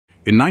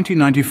In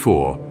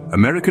 1994,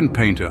 American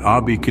painter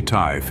RB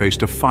Kitaj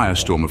faced a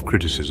firestorm of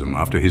criticism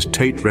after his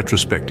Tate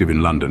retrospective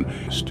in London.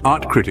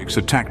 Art critics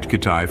attacked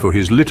Kitaj for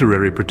his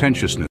literary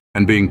pretentiousness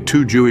and being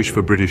too Jewish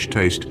for British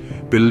taste,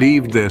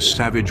 believed their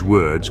savage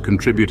words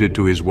contributed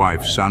to his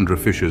wife Sandra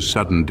Fisher's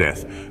sudden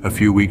death a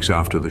few weeks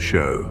after the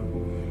show.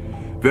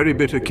 Very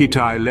bitter,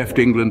 Kitaj left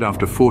England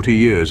after 40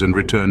 years and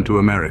returned to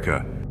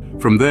America.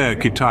 From there,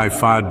 Kitaj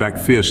fired back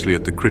fiercely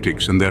at the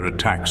critics and their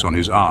attacks on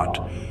his art,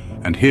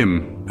 and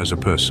him as a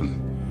person.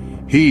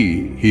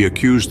 He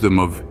accused them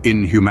of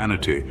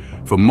inhumanity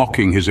for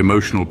mocking his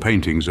emotional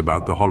paintings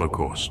about the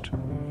Holocaust.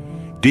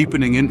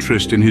 Deepening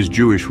interest in his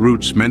Jewish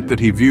roots meant that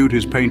he viewed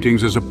his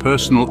paintings as a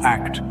personal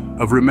act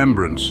of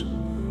remembrance.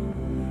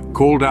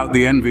 Called out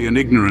the envy and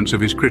ignorance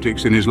of his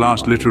critics in his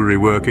last literary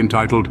work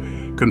entitled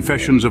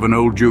Confessions of an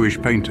Old Jewish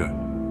Painter.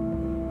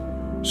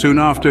 Soon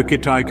after,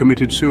 Kitaj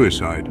committed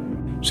suicide.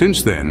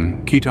 Since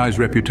then, Kitaj's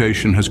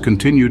reputation has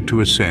continued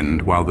to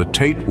ascend while the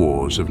Tate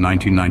Wars of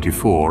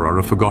 1994 are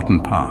a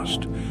forgotten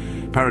past.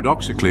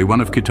 Paradoxically,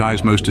 one of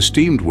Kitaj's most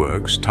esteemed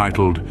works,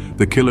 titled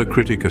The Killer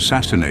Critic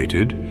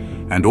Assassinated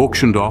and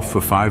auctioned off for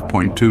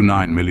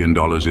 $5.29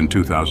 million in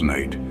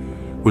 2008,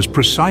 was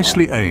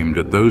precisely aimed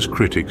at those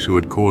critics who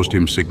had caused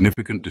him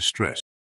significant distress.